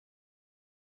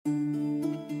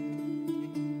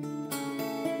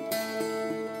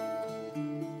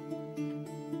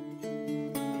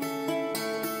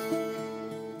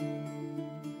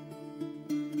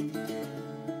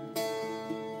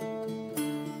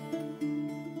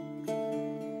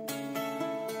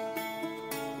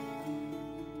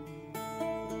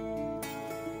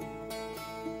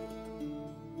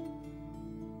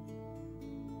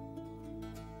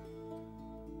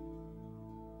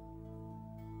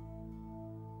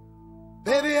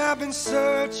Baby, I've been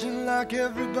searching like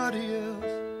everybody else.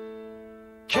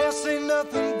 Can't say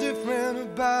nothing different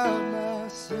about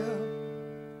myself.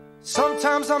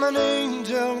 Sometimes I'm an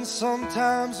angel and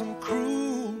sometimes I'm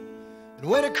cruel. And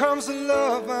when it comes to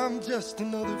love, I'm just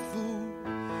another fool.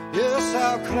 Yes,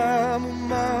 I'll climb a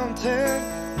mountain,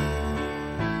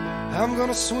 I'm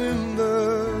gonna swim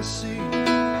the sea.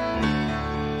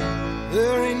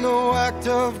 There ain't no act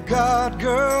of God,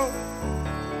 girl,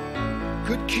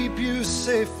 could keep you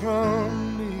safe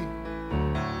from me.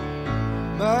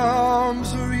 My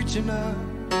arms are reaching out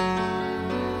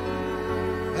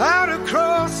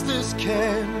across this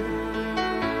canyon.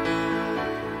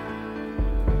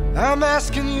 I'm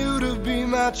asking you to be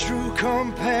my true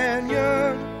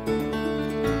companion,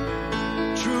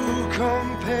 true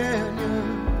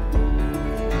companion,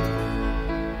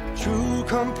 true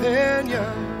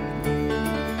companion.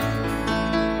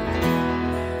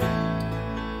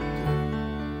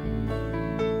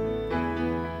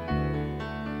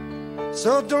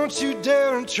 So don't you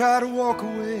dare and try to walk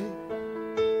away.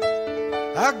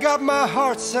 I got my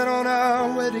heart set on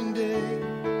our wedding day.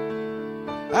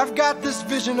 I've got this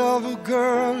vision of a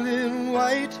girl in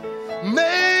white.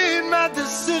 Made my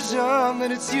decision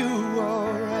that it's you,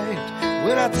 alright.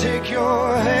 When I take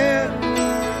your hand,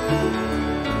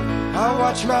 I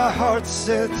watch my heart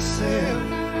set sail.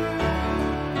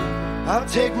 I'll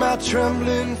take my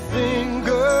trembling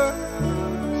finger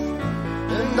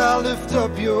and I'll lift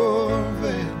up your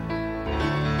veil.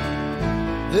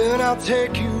 Then I'll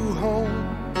take you home,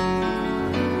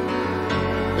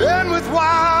 and with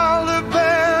wild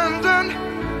abandon,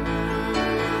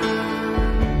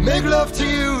 make love to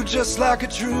you just like a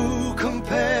true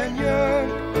companion.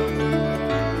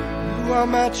 You are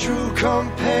my true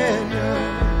companion.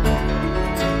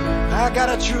 I got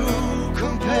a true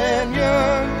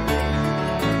companion.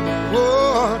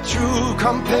 Oh, true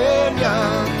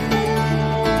companion.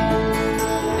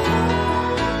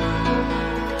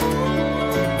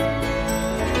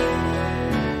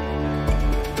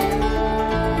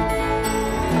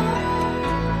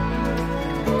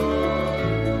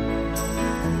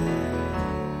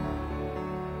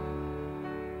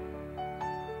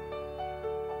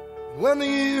 When the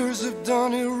years have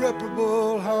done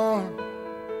irreparable harm,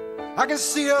 I can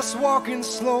see us walking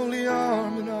slowly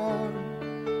arm in arm,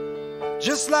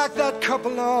 just like that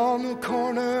couple on the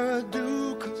corner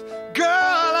do. 'Cause girl,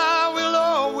 I will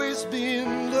always be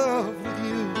in love with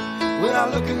you. When I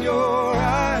look in your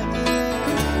eyes,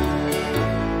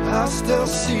 I'll still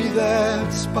see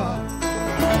that spot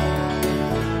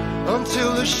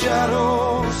until the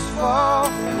shadows fall,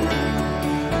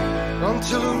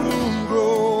 until the room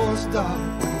grows dark.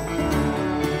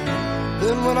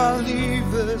 Then when I leave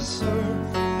this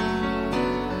earth,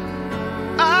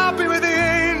 I'll be with the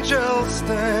angels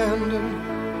standing.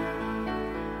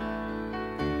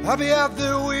 I'll be out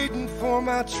there waiting for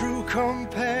my true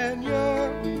companion,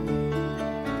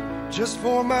 just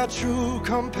for my true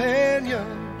companion,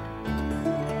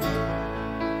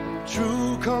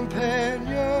 true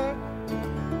companion.